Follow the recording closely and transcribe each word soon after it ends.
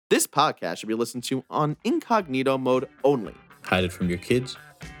This podcast should be listened to on incognito mode only. Hide it from your kids,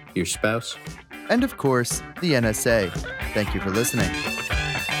 your spouse. And of course, the NSA. Thank you for listening.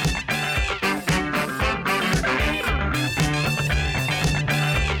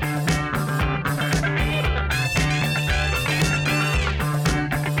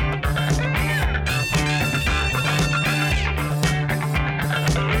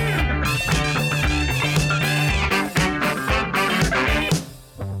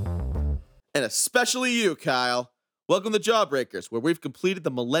 And especially you, Kyle. Welcome to Jawbreakers, where we've completed the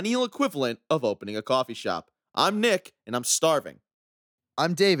millennial equivalent of opening a coffee shop. I'm Nick, and I'm starving.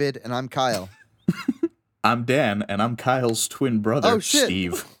 I'm David, and I'm Kyle. I'm Dan, and I'm Kyle's twin brother, Oh, shit.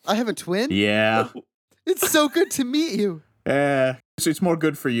 Steve. I have a twin? Yeah. It's so good to meet you. It's more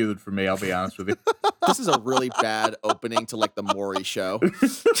good for you than for me, I'll be honest with you. This is a really bad opening to, like, the Maury show.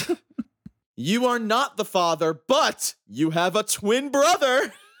 You are not the father, but you have a twin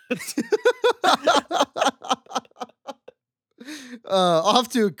brother. Off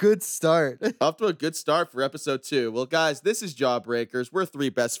to a good start. Off to a good start for episode 2. Well, guys, this is Jawbreakers. We're 3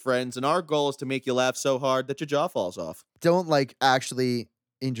 best friends, and our goal is to make you laugh so hard that your jaw falls off. Don't, actually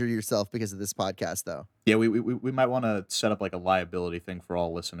injure yourself because of this podcast, though. Yeah, we might want to set up, a liability thing for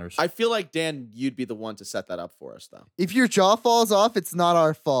all listeners. I feel like, Dan, you'd be the one to set that up for us, though. If your jaw falls off, it's not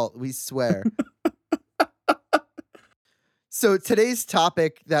our fault. We swear. So today's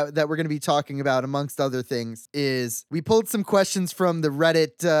topic that we're going to be talking about, amongst other things, is we pulled some questions from the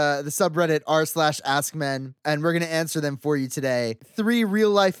Reddit, the subreddit r/askmen, and we're going to answer them for you today. 3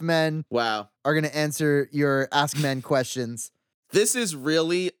 real-life men Wow. are going to answer your Ask Men questions. This is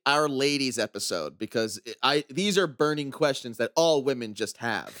really our ladies episode because these are burning questions that all women just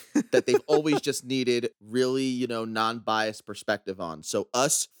have that they've always just needed really, non-biased perspective on. So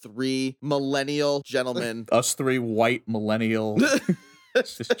us 3 millennial gentlemen. Us 3 white, millennial,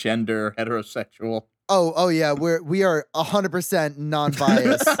 cisgender, heterosexual. Oh yeah, we are 100%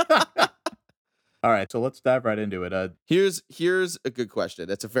 non-biased. All right, so let's dive right into it. Here's a good question.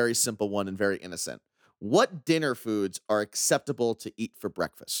 It's a very simple one and very innocent. What dinner foods are acceptable to eat for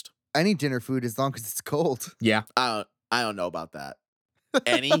breakfast? Any dinner food as long as it's cold. Yeah. I don't know about that.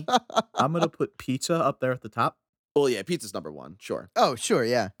 Any? I'm going to put pizza up there at the top. Well, yeah, pizza's number 1, sure. Oh, sure,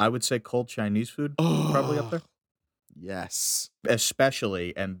 yeah. I would say cold Chinese food probably up there. Yes.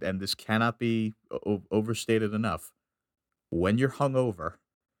 Especially, and this cannot be overstated enough, when you're hungover.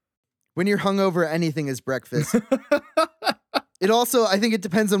 When you're hungover, anything is breakfast. It also, I think it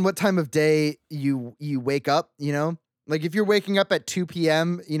depends on what time of day you wake up, Like if you're waking up at 2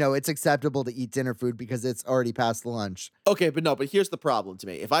 p.m., it's acceptable to eat dinner food because it's already past lunch. Okay, but here's the problem to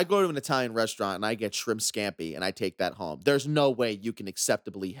me. If I go to an Italian restaurant and I get shrimp scampi and I take that home, there's no way you can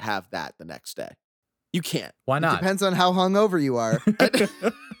acceptably have that the next day. You can't. Why It not? depends on how hungover you are.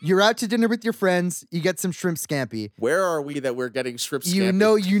 You're out to dinner with your friends, you get some shrimp scampi. Where are we that we're getting shrimp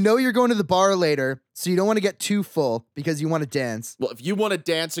scampi? You know you're going to the bar later, so you don't want to get too full because you want to dance. Well, if you want to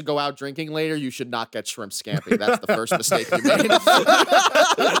dance and go out drinking later, you should not get shrimp scampi. That's the first mistake you made.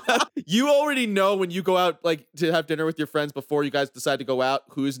 You already know when you go out to have dinner with your friends before you guys decide to go out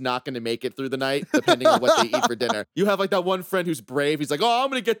who's not going to make it through the night, depending on what they eat for dinner. You have that one friend who's brave. He's like, "Oh, I'm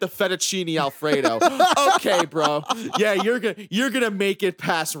going to get the fettuccine Alfredo." Okay, bro. Yeah, you're gonna make it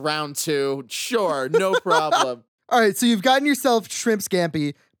past round 2. Sure, no problem. All right, so you've gotten yourself shrimp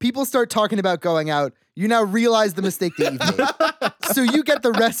scampi. People start talking about going out. You now realize the mistake that you've made. So you get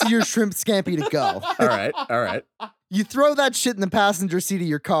the rest of your shrimp scampi to go. All right. You throw that shit in the passenger seat of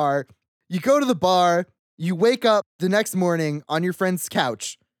your car. You go to the bar. You wake up the next morning on your friend's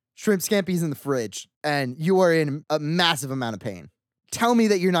couch. Shrimp scampi's in the fridge. And you are in a massive amount of pain. Tell me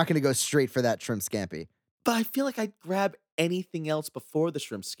that you're not going to go straight for that shrimp scampi. But I feel like I'd grab anything else before the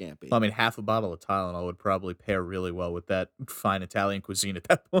shrimp scampi. I mean, half a bottle of Tylenol would probably pair really well with that fine Italian cuisine at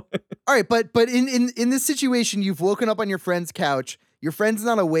that point. All right, but in this situation, you've woken up on your friend's couch. Your friend's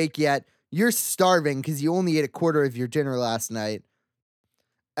not awake yet. You're starving because you only ate a quarter of your dinner last night.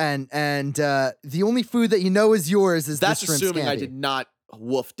 And the only food that you know is yours is That's the shrimp assuming scampi. I did not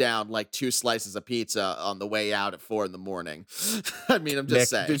wolf down 2 slices of pizza on the way out at 4 a.m. I mean, I'm just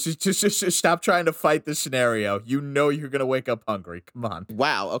saying. Just stop trying to fight the scenario. You know you're going to wake up hungry. Come on.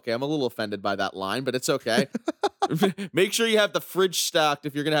 Wow. Okay. I'm a little offended by that line, but it's okay. Make sure you have the fridge stocked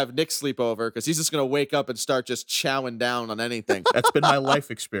if you're going to have Nick sleep over because he's just going to wake up and start just chowing down on anything. That's been my life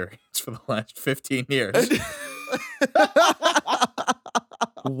experience for the last 15 years.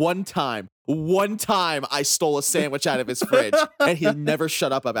 One time I stole a sandwich out of his fridge and he never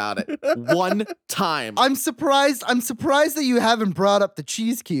shut up about it. One time. I'm surprised that you haven't brought up the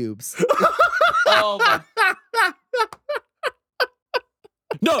cheese cubes. Oh my.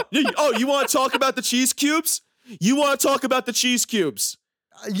 No. You want to talk about the cheese cubes? You want to talk about the cheese cubes?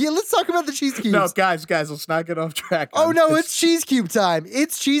 Yeah, let's talk about the cheese cubes. No, guys, let's not get off track. Oh on no, this. it's cheese cube time.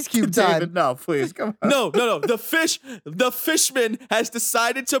 It's cheese cube time. David, no, please, come on. No. The fishman has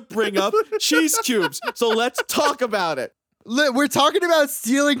decided to bring up cheese cubes. So let's talk about it. We're talking about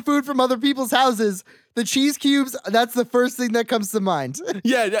stealing food from other people's houses. The cheese cubes, that's the first thing that comes to mind.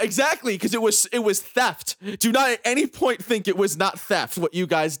 Yeah, exactly, because it was theft. Do not at any point think it was not theft what you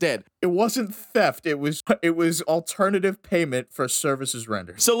guys did. It wasn't theft. It was alternative payment for services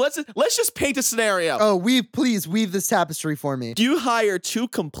rendered. So let's just paint a scenario. Oh, please weave this tapestry for me. You hire two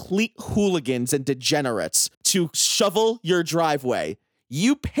complete hooligans and degenerates to shovel your driveway.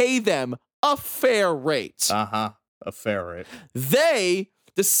 You pay them a fair rate. A fair rate. They,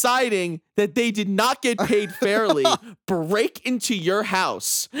 deciding that they did not get paid fairly, break into your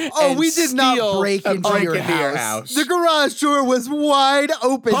house. Oh, we did not break into your house. The garage door was wide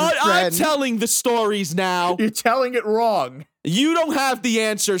open, But I'm friend. telling the stories now. You're telling it wrong. You don't have the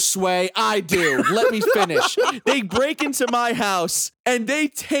answer, Sway. I do. Let me finish. They break into my house and they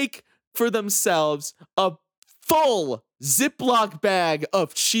take for themselves a full Ziploc bag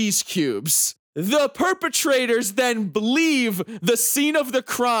of cheese cubes. The perpetrators then leave the scene of the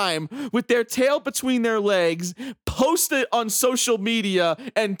crime with their tail between their legs, post it on social media,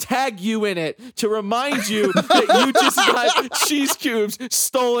 and tag you in it to remind you that you just got cheese cubes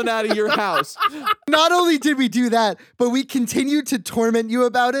stolen out of your house. Not only did we do that, but we continued to torment you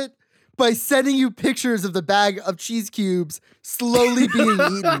about it by sending you pictures of the bag of cheese cubes slowly being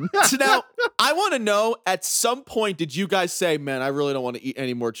eaten. So now, I want to know, at some point, did you guys say, man, I really don't want to eat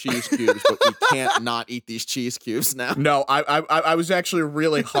any more cheese cubes, but we can't not eat these cheese cubes now? No, I was actually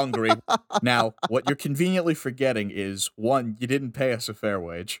really hungry. Now, what you're conveniently forgetting is, 1, you didn't pay us a fair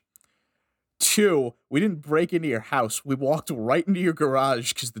wage. 2, we didn't break into your house. We walked right into your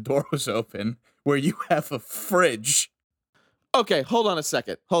garage because the door was open, where you have a fridge. Okay, hold on a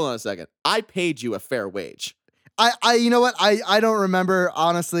second. I paid you a fair wage. You know what? I don't remember,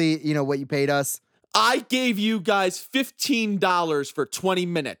 honestly, what you paid us. I gave you guys $15 for 20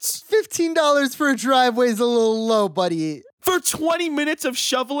 minutes. $15 for a driveway is a little low, buddy. For 20 minutes of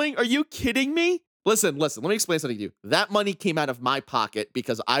shoveling? Are you kidding me? Listen, let me explain something to you. That money came out of my pocket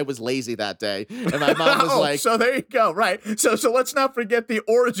because I was lazy that day. And my mom was like... So there you go, right. So let's not forget the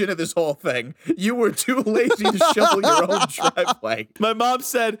origin of this whole thing. You were too lazy to shovel your own driveway. My mom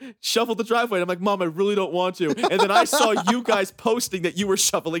said, shovel the driveway. And I'm like, Mom, I really don't want to. And then I saw you guys posting that you were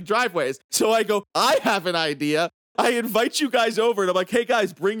shoveling driveways. So I go, I have an idea. I invite you guys over and I'm like, hey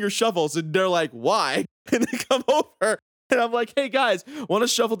guys, bring your shovels. And they're like, why? And they come over. And I'm like, hey guys, want to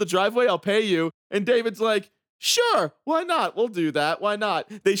shovel the driveway? I'll pay you. And David's like, sure, why not? We'll do that. Why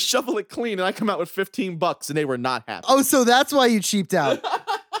not? They shovel it clean and I come out with $15 and they were not happy. Oh, so that's why you cheaped out.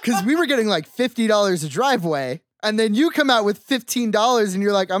 Because we were getting like $50 a driveway. And then you come out with $15 and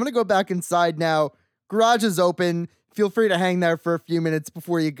you're like, I'm going to go back inside now. Garage is open. Feel free to hang there for a few minutes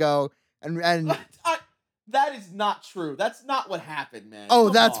before you go. And that is not true. That's not what happened, man. Oh,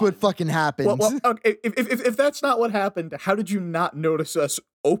 Come that's on. what fucking happened. Well, okay, if that's not what happened, how did you not notice us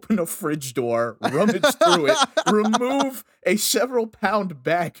open a fridge door, rummage through it, remove a several pound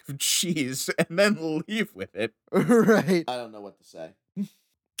bag of cheese, and then leave with it? Right. I don't know what to say.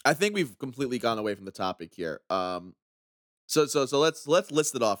 I think we've completely gone away from the topic here. So let's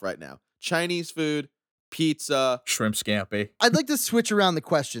list it off right now. Chinese food, pizza, Shrimp scampi. I'd like to switch around the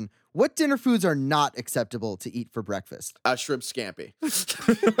question. What dinner foods are not acceptable to eat for breakfast? Shrimp scampi.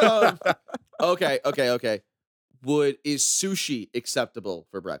 Okay. Is sushi acceptable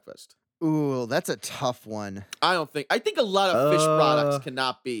for breakfast? Ooh, that's a tough one. I think a lot of fish products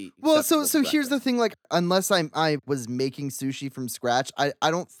cannot be. Well, so acceptable for here's the breakfast. thing, like, unless I was making sushi from scratch, I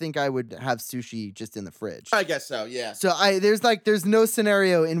don't think I would have sushi just in the fridge. I guess so, yeah. So there's no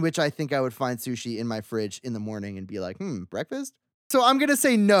scenario in which I think I would find sushi in my fridge in the morning and be like, breakfast? So I'm gonna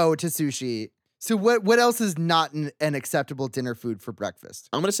say no to sushi. So what else is not an acceptable dinner food for breakfast?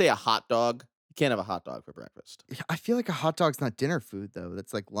 I'm gonna say a hot dog. You can't have a hot dog for breakfast. I feel like a hot dog's not dinner food though.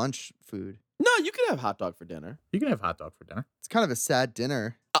 That's like lunch food. No, you can have hot dog for dinner. You can have hot dog for dinner. It's kind of a sad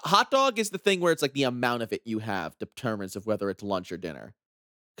dinner. A hot dog is the thing where it's like the amount of it you have determines of whether it's lunch or dinner.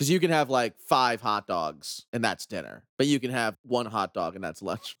 Because you can have like 5 hot dogs and that's dinner, but you can have 1 hot dog and that's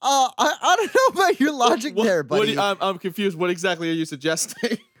lunch. I don't know about your logic there, buddy. I'm confused. What exactly are you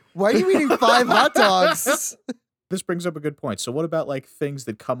suggesting? Why are you eating 5 hot dogs? This brings up a good point. So what about like things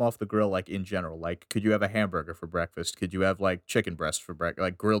that come off the grill, like in general? Like, could you have a hamburger for breakfast? Could you have like chicken breast for breakfast,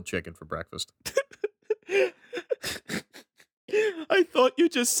 like grilled chicken for breakfast? I thought you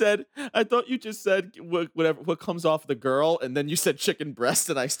just said what comes off the girl, and then you said chicken breast,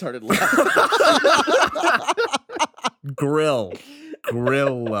 and I started laughing. Grill.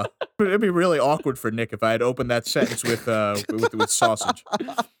 It'd be really awkward for Nick if I had opened that sentence with sausage.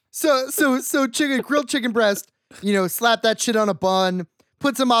 So grilled chicken breast, slap that shit on a bun,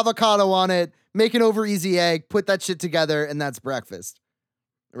 put some avocado on it, make an over easy egg, put that shit together, and that's breakfast.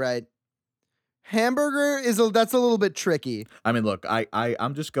 Right? Hamburger that's a little bit tricky. I mean, look,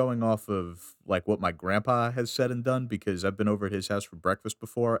 I'm just going off of like what my grandpa has said and done because I've been over at his house for breakfast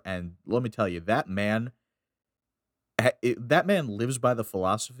before, and let me tell you, that man lives by the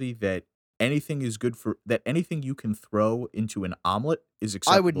philosophy that anything you can throw into an omelet is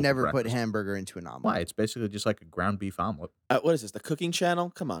acceptable. I would for never put breakfast. hamburger into an omelet. Why? It's basically just like a ground beef omelet. What is this? The cooking channel?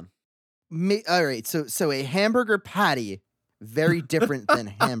 Come on. All right, so a hamburger patty, very different than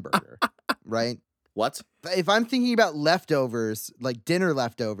hamburger, right? What? If I'm thinking about leftovers, like dinner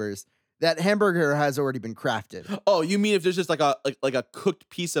leftovers, that hamburger has already been crafted. Oh, you mean if there's just like a cooked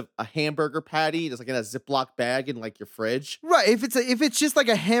piece of a hamburger patty, just like in a Ziploc bag in like your fridge? Right. If it's just like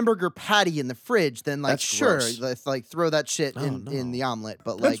a hamburger patty in the fridge, then like That's sure, gross. let's like throw that shit Oh, in no. the omelet.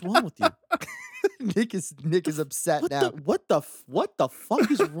 But What's like wrong with you? Nick is upset What now. the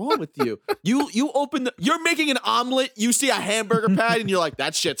fuck is wrong with you? You're making an omelet, you see a hamburger patty, and you're like,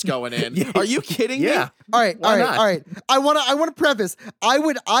 that shit's going in. Yeah. Are you kidding me? Yeah. All right. Why not? I want to preface. I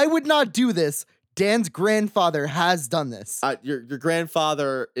would not do this. Dan's grandfather has done this. Your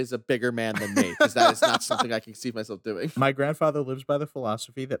grandfather is a bigger man than me, because that is not something I can see myself doing. My grandfather lives by the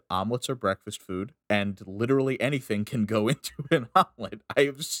philosophy that omelets are breakfast food and literally anything can go into an omelet. I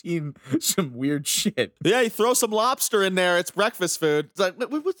have seen some weird shit. Yeah, you throw some lobster in there, it's breakfast food. It's like,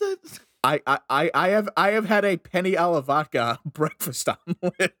 what's that? I have had a penny a la vodka breakfast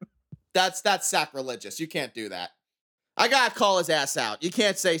omelet. That's sacrilegious. You can't do that. I gotta call his ass out. You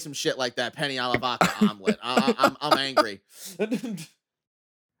can't say some shit like that, penny a la vodka omelet. I'm angry.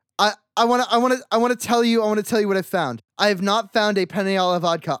 I want to tell you what I found. I have not found a penne alla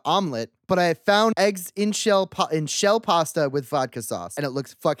vodka omelet, but I have found eggs in shell pasta with vodka sauce, and it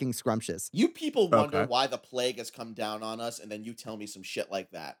looks fucking scrumptious. You people wonder Okay. why the plague has come down on us, and then you tell me some shit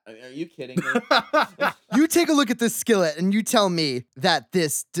like that. Are you kidding me? You take a look at this skillet, and you tell me that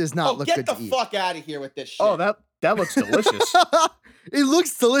this does not look get good the to eat. fuck out of here with this shit. Oh, that looks delicious. It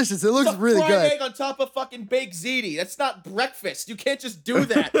looks delicious. It looks It's a really fried good. egg on top of fucking baked ziti. That's not breakfast. You can't just do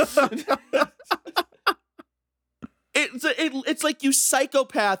that. It's like you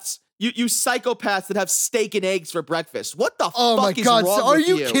psychopaths. You psychopaths that have steak and eggs for breakfast. What the Oh fuck my is god! wrong So are with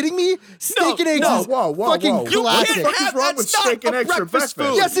you kidding me? Steak and eggs is whoa, fucking whoa. You classic. can't What the fuck have is wrong that's with not steak and a eggs for breakfast breakfast?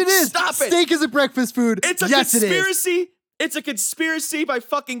 food. Yes, it is. Stop it. Steak is a breakfast food. It's a yes, it is. conspiracy. It's a conspiracy by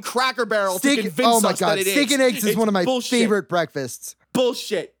fucking Cracker Barrel to convince oh my us god! that it is. Steak and eggs is It's one of my bullshit. favorite breakfasts.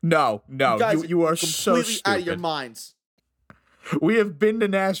 Bullshit. No, Guys, you are completely so stupid. out of your minds. We have been to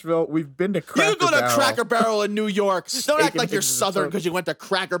Nashville. We've been to Cracker You go to Barrel. Cracker Barrel in New York. Don't Steak act and like you're eggs is Southern so- because you went to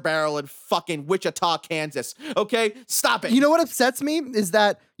Cracker Barrel in fucking Wichita, Kansas. Okay? Stop it. You know what upsets me is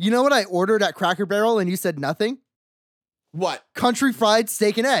that you know what I ordered at Cracker Barrel and you said nothing? What? Country fried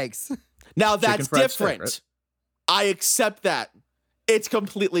steak and eggs. Now that's fried different. steak, I accept that. It's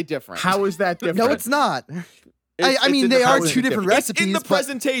completely different. How is that different? No, it's not. It's I mean, in they the are present- two different It's recipes. in the but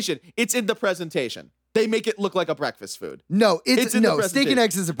presentation. It's in the presentation. They make it look like a breakfast food. no, It's in the steak and presentation.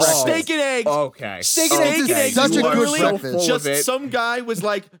 eggs is a breakfast. Steak and eggs. Okay. Steak and eggs is Okay. such a You are good so breakfast. full of Just it. some guy was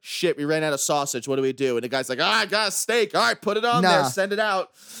like, shit, we ran out of sausage. What do we do? And the guy's like, I got a steak. All right, put it on there. Nah. Send it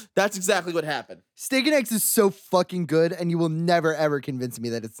out. That's exactly what happened. Steak and eggs is so fucking good, and you will never ever convince me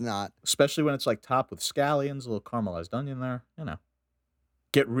that it's not. Especially when it's like topped with scallions, a little caramelized onion there. You know,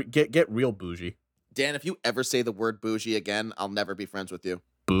 get real bougie. Dan, if you ever say the word bougie again, I'll never be friends with you.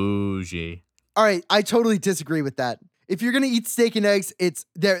 Bougie. All right, I totally disagree with that. If you're gonna eat steak and eggs, it's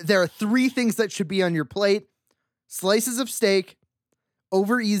there are three things that should be on your plate: slices of steak,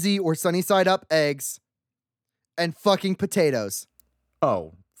 over easy or sunny side up eggs, and fucking potatoes.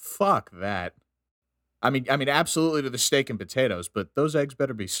 Oh, fuck that. I mean, absolutely to the steak and potatoes, but those eggs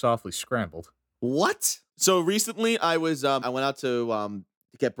better be softly scrambled. What? So recently I went out to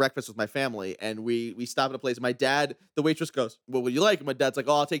get breakfast with my family, and we stopped at a place. My dad, the waitress goes, "What would you like?" And my dad's like,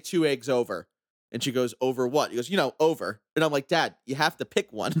 "Oh, I'll take 2 eggs over." And she goes, "Over what?" He goes, over. And I'm like, "Dad, you have to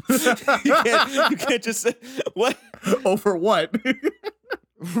pick one. you can't just say what." Over what?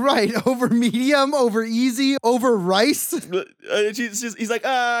 Right, over medium, over easy, over rice. He's like,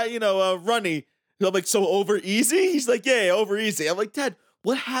 runny. And I'm like, "So over easy?" He's like, "Yeah, over easy." I'm like, "Dad,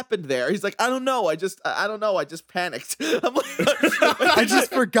 what happened there?" He's like, "I don't know. I don't know. I just panicked." I'm like, I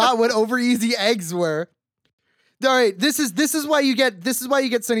just forgot what over easy eggs were. All right, this is why you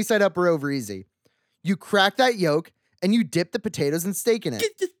get sunny side up or over easy. You crack that yolk and you dip the potatoes and steak in it.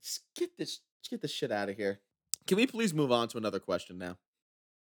 Get this shit out of here. Can we please move on to another question now?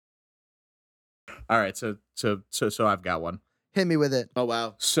 All right, so I've got one. Hit me with it. Oh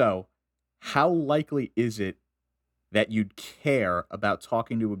wow. So, how likely is it that you'd care about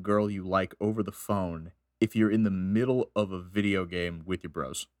talking to a girl you like over the phone if you're in the middle of a video game with your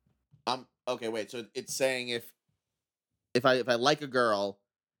bros? Okay, wait. So it's saying if I like a girl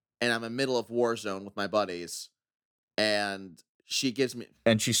and I'm in the middle of Warzone with my buddies and she gives me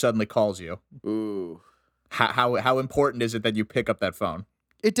And she suddenly calls you. ooh. How important is it that you pick up that phone?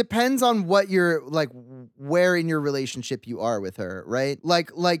 It depends on what you're like, where in your relationship you are with her, right? Like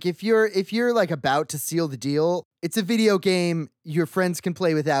if you're like about to seal the deal, it's a video game. Your friends can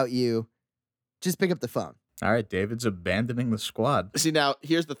play without you. Just pick up the phone. All right, David's abandoning the squad. See, now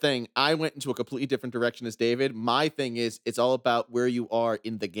here's the thing. I went into a completely different direction as David. My thing is, it's all about where you are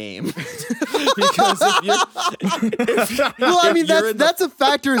in the game. Because Well, I mean that's a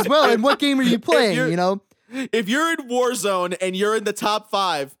factor as well. And what game are you playing? You know. If you're in Warzone and you're in the top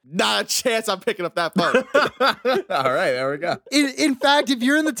 5, not a chance I'm picking up that phone. All right, there we go. In fact, if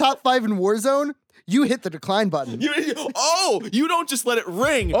you're in the top 5 in Warzone, you hit the decline button. You don't just let it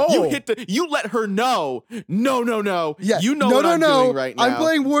ring. Oh. You let her know. No. Yeah. You know what I'm doing right now. I'm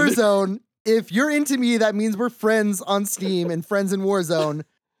playing Warzone. If you're into me, that means we're friends on Steam and friends in Warzone.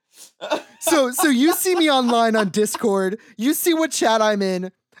 So you see me online on Discord. You see what chat I'm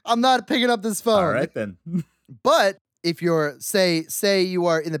in. I'm not picking up this phone. All right, then. But if you're, say you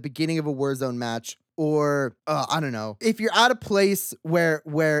are in the beginning of a Warzone match, or I don't know, if you're at a place where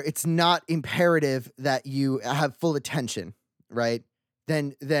it's not imperative that you have full attention, right?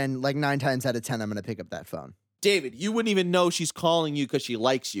 Then like 9 times out of 10, I'm gonna pick up that phone. David, you wouldn't even know she's calling you because she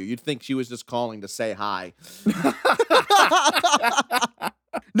likes you. You'd think she was just calling to say hi.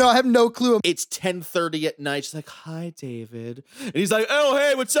 No, I have no clue. It's 10:30 at night. She's like, "Hi, David," and he's like, "Oh,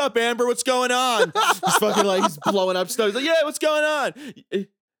 hey, what's up, Amber? What's going on?" He's fucking like, he's blowing up stuff. He's like, "Yeah, what's going on?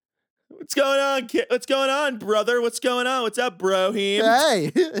 What's going on? What's going on, brother? What's going on? What's up, bro?" Hey.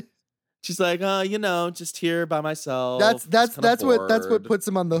 She's like, just here by myself. That's what puts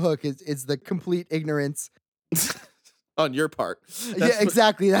him on the hook is the complete ignorance on your part.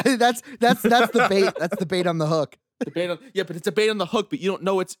 Exactly. That's the bait. That's the bait on the hook. But it's a bait on the hook, but you don't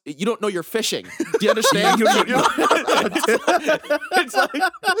know you're fishing. Do you understand?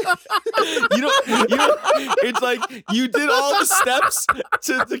 It's like you did all the steps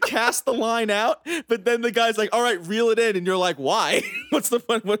to cast the line out, but then the guy's like, "All right, reel it in," and you're like, "Why? What's the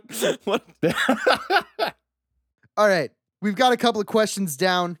fun? What?" All right, we've got a couple of questions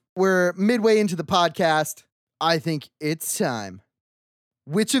down. We're midway into the podcast. I think it's time.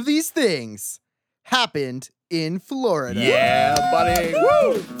 Which of these things happened in Florida? Yeah, buddy.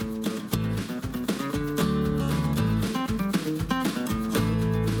 Woo!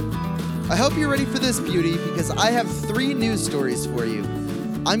 I hope you're ready for this, beauty, because I have 3 news stories for you.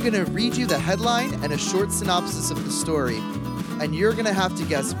 I'm going to read you the headline and a short synopsis of the story, and you're going to have to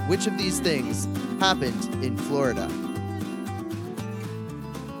guess which of these things happened in Florida.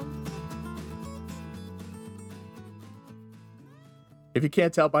 If you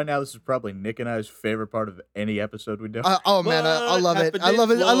can't tell by now, this is probably Nick and I's favorite part of any episode we do. Oh man, I love it. I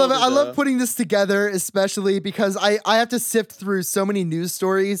love it. I love putting this together, especially because I have to sift through so many news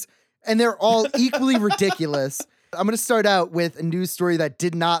stories, and they're all equally ridiculous. I'm going to start out with a news story that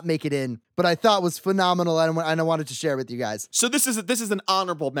did not make it in, but I thought was phenomenal, and I wanted to share with you guys. So this is an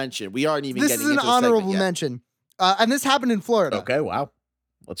honorable mention. We aren't even This getting is an into the segment honorable yet. mention, and this happened in Florida. Okay, wow.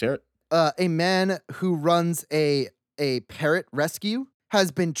 Let's hear it. A man who runs a parrot rescue has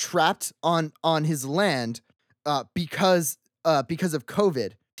been trapped on his land because of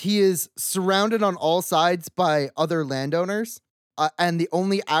COVID. He is surrounded on all sides by other landowners, and the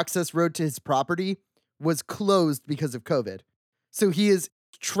only access road to his property was closed because of COVID. So he is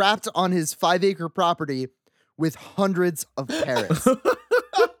trapped on his 5-acre property with hundreds of parrots. Oh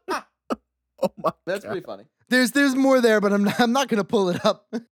my That's God. pretty funny. There's more there, but I'm not going to pull it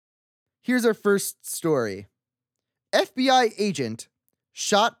up. Here's our first story. FBI agent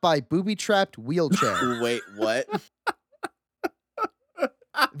shot by booby-trapped wheelchair. Wait, what?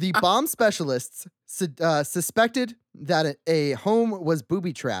 The bomb specialists suspected that a home was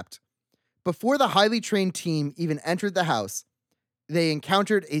booby-trapped. Before the highly trained team even entered the house, they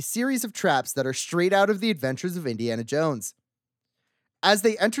encountered a series of traps that are straight out of the adventures of Indiana Jones. As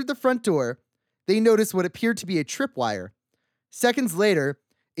they entered the front door, they noticed what appeared to be a tripwire. Seconds later,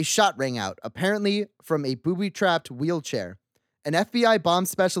 a shot rang out, apparently from a booby-trapped wheelchair. An FBI bomb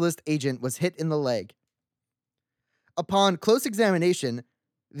specialist agent was hit in the leg. Upon close examination,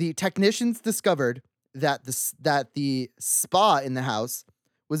 the technicians discovered that the spa in the house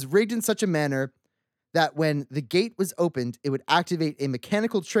was rigged in such a manner that when the gate was opened, it would activate a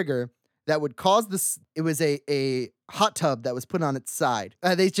mechanical trigger that would cause this. It was a hot tub that was put on its side.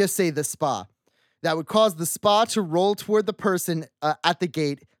 They just say the spa. That would cause the spa to roll toward the person at the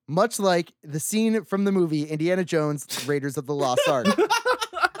gate, much like the scene from the movie Indiana Jones, Raiders of the Lost Ark,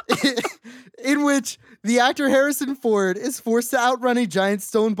 in which the actor Harrison Ford is forced to outrun a giant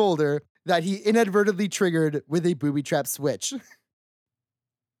stone boulder that he inadvertently triggered with a booby trap switch.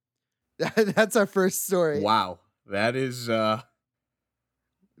 That's our first story. Wow. That is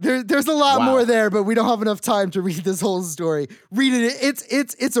There's a lot Wow. more there, but we don't have enough time to read this whole story. Read it.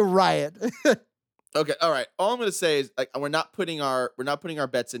 It's a riot. Okay, all right. All I'm gonna say is like we're not putting our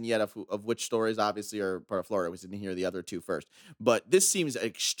bets in yet of which stories obviously are part of Florida. We didn't hear the other two first, but this seems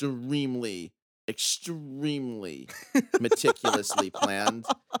extremely meticulously planned,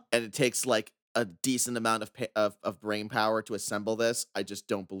 and it takes like a decent amount of brain power to assemble this. I just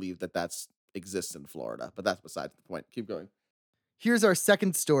don't believe that that's exists in Florida, but that's besides the point. Keep going. Here's our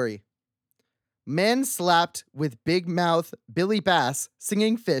second story. Man slapped with big mouth Billy Bass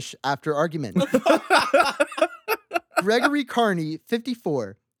singing fish after argument. Gregory Carney,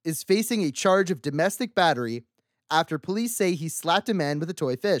 54, is facing a charge of domestic battery after police say he slapped a man with a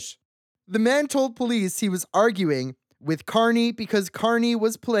toy fish. The man told police he was arguing with Carney because Carney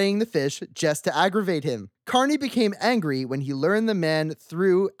was playing the fish just to aggravate him. Carney became angry when he learned the man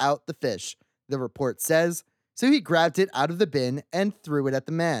threw out the fish, the report says, so he grabbed it out of the bin and threw it at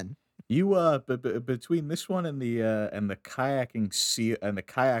the man. You between this one and the kayaking seal and the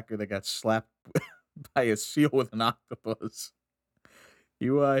kayaker that got slapped by a seal with an octopus,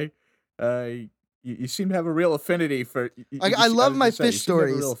 you seem to have a real affinity for. I love my fish you seem to have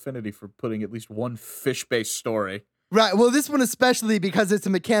stories. a real affinity for putting at least one fish-based story. Right. Well, this one especially because it's a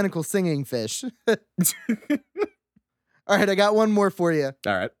mechanical singing fish. All right, I got one more for you.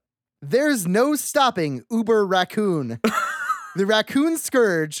 All right. There's no stopping Uber Raccoon. The raccoon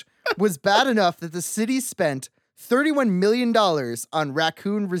scourge was bad enough that the city spent $31 million on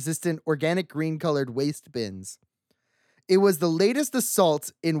raccoon-resistant organic green-colored waste bins. It was the latest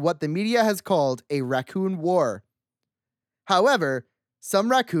assault in what the media has called a raccoon war. However, some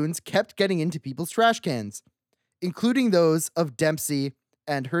raccoons kept getting into people's trash cans, including those of Dempsey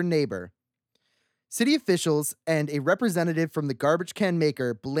and her neighbor. City officials and a representative from the garbage can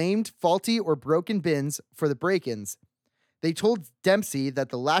maker blamed faulty or broken bins for the break-ins. They told Dempsey that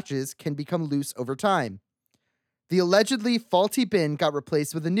the latches can become loose over time. The allegedly faulty bin got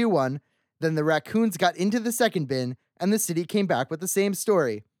replaced with a new one, then the raccoons got into the second bin, and the city came back with the same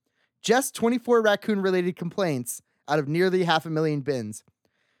story. Just 24 raccoon-related complaints out of nearly 500,000 bins.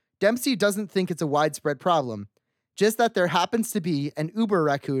 Dempsey doesn't think it's a widespread problem, just that there happens to be an Uber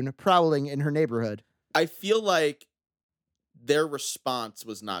raccoon prowling in her neighborhood. I feel like their response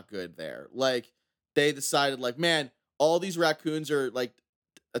was not good there. Like they decided like, man, all these raccoons are like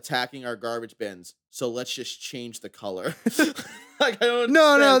attacking our garbage bins, so let's just change the color. Like I don't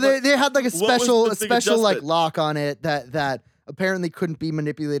No, understand they had like a special the big like adjustment? lock on it that apparently couldn't be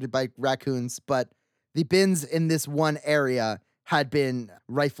manipulated by raccoons, but the bins in this one area had been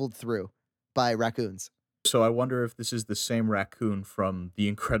rifled through by raccoons. So I wonder if this is the same raccoon from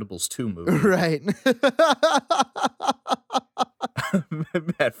the Incredibles 2 movie Right.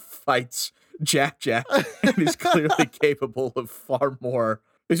 that fights Jack and is clearly capable of far more.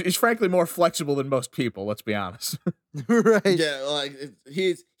 He's frankly more flexible than most people. Let's be honest. Right. Yeah, like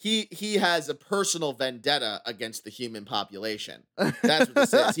he has a personal vendetta against the human population. That's what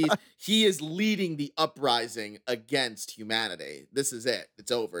this is. He is leading the uprising against humanity. This is it.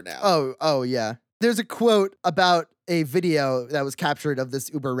 It's over now. Oh yeah. There's a quote about a video that was captured of this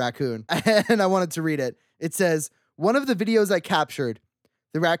Uber raccoon, and I wanted to read it. It says, "One of the videos I captured,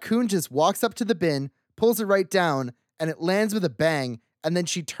 the raccoon just walks up to the bin, pulls it right down, and it lands with a bang, and then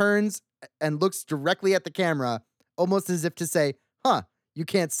she turns and looks directly at the camera, almost as if to say, huh, you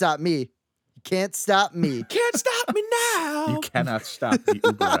can't stop me. You can't stop me." Can't stop me now. You cannot stop the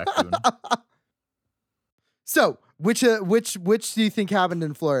Uber raccoon. So, which do you think happened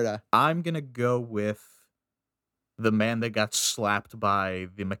in Florida? I'm gonna go with the man that got slapped by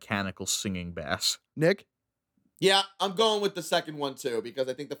the mechanical singing bass. Nick? Yeah, I'm going with the second one too, because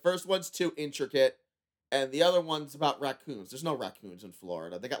I think the first one's too intricate, and the other one's about raccoons. There's no raccoons in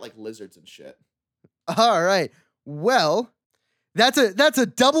Florida. They got like lizards and shit. All right. Well, that's a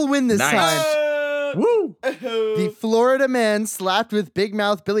double win this Nice. time. Woo! The Florida man slapped with big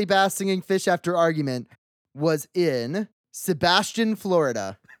mouth Billy Bass singing fish after argument was in Sebastian,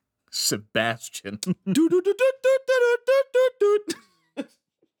 Florida. Sebastian.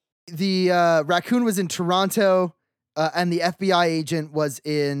 The raccoon was in Toronto, and the FBI agent was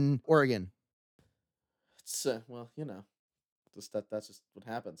in Oregon. It's, well, you know, that's just what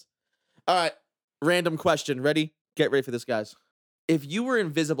happens. All right, random question. Ready? Get ready for this, guys. If you were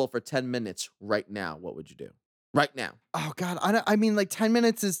invisible for 10 minutes right now, what would you do? Right now. Oh God, I mean, like 10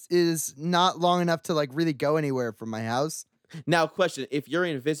 minutes is not long enough to like really go anywhere from my house. Now, question: if you're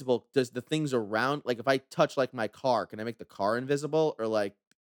invisible, does the things around, like if I touch like my car, can I make the car invisible, or like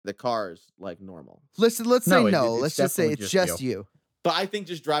the car is like normal? Let's No, say it's no. Let's just say definitely it's just just you. But I think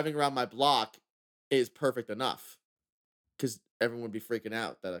just driving around my block is perfect enough, because everyone would be freaking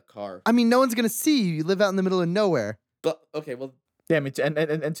out that a car. I mean, no one's gonna see you. You live out in the middle of nowhere. But okay, well, Yeah, I mean,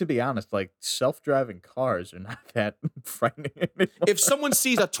 and to be honest, like self-driving cars are not that frightening anymore. if someone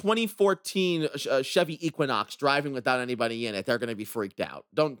sees a 2014 Chevy Equinox driving without anybody in it, they're gonna be freaked out.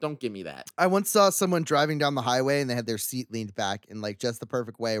 Don't give me that. I once saw someone driving down the highway and they had their seat leaned back in like just the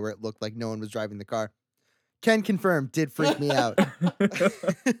perfect way where it looked like no one was driving the car. Can confirm, did freak me out.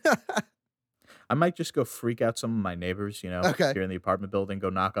 I might just go freak out some of my neighbors, Okay. here in the apartment building, go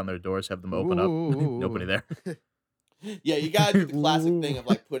knock on their doors, have them open up. Nobody there. Yeah, you gotta do the classic thing of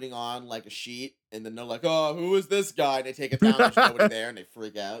like putting on like a sheet, and then they're like, "Oh, who is this guy?" And they take it down, there's nobody there, and they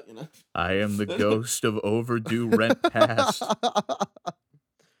freak out. You know. I am the ghost of overdue rent past.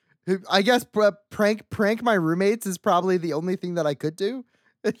 I guess prank my roommates is probably the only thing that I could do.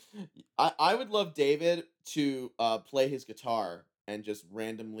 I would love David to play his guitar and just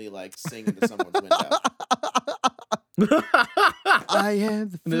randomly like sing into someone's window. I am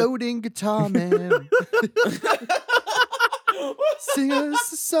the floating guitar man. Sing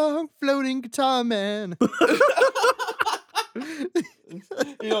us a song, floating guitar man.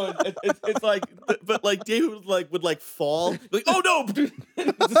 You know, it's like, but like David would like fall, like, oh no,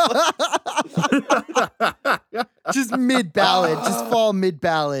 Just mid ballad, just fall mid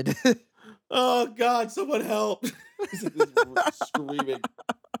ballad. oh God, someone help! He's like screaming.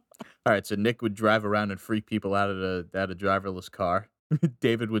 All right, so Nick would drive around and freak people out of a driverless car.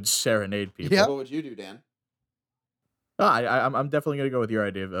 David would serenade people. Yep. What would you do, Dan? I'm definitely gonna go with your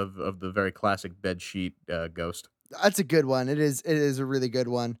idea of the very classic bed sheet ghost. That's a good one. It is a really good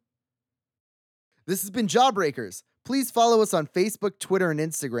one. This has been Jawbreakers. Please follow us on Facebook, Twitter, and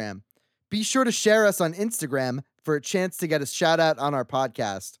Instagram. Be sure to share us on Instagram for a chance to get a shout out on our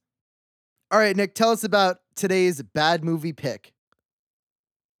podcast. All right, Nick, tell us about today's bad movie pick.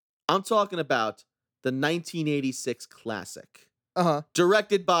 I'm talking about the 1986 classic, Uh-huh.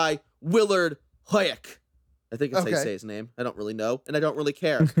 directed by Willard Huyck. I think it's how you Okay. say his name. I don't really know, and I don't really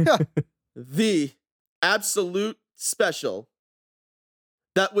care. The absolute special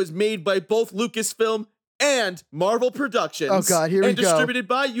that was made by both Lucasfilm and Marvel Productions. Oh, God, here we and go. distributed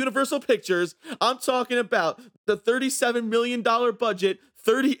by Universal Pictures. I'm talking about the $37 million budget,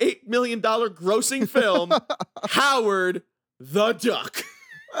 $38 million grossing film, Howard the Duck.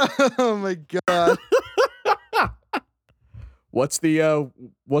 Oh my God. What's the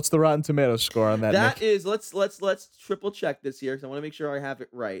Rotten Tomatoes score on that? That Nick? is, let's triple check this here because I want to make sure I have it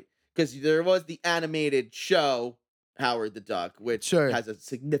right. Because there was the animated show Howard the Duck, which Sure. has a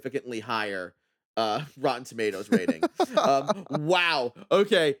significantly higher Rotten Tomatoes rating. Wow.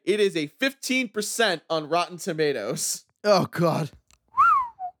 Okay, it is a 15% on Rotten Tomatoes. Oh God.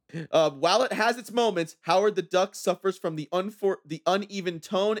 While it has its moments, Howard the Duck suffers from the uneven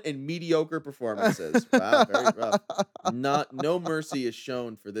tone and mediocre performances. Wow, very rough. No mercy is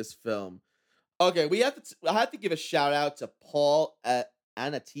shown for this film. Okay, I have to give a shout out to Paul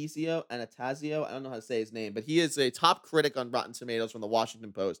Anastasio. I don't know how to say his name, but he is a top critic on Rotten Tomatoes from the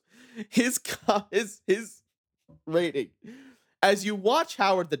Washington Post. His rating: as you watch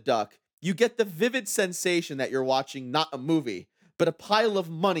Howard the Duck, you get the vivid sensation that you're watching not a movie, but a pile of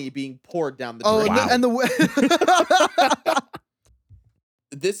money being poured down the drain. Wow. and the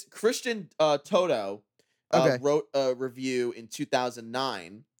This Christian Toto Okay. wrote a review in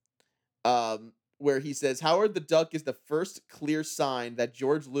 2009 where he says Howard the Duck is the first clear sign that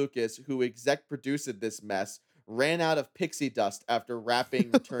George Lucas, who exec produced this mess, ran out of pixie dust after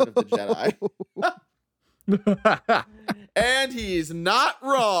wrapping Return of the Jedi. And he's not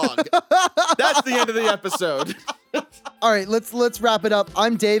wrong. That's the end of the episode. All right, let's wrap it up.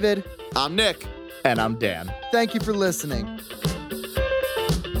 I'm David. I'm Nick. And I'm Dan. Thank you for listening.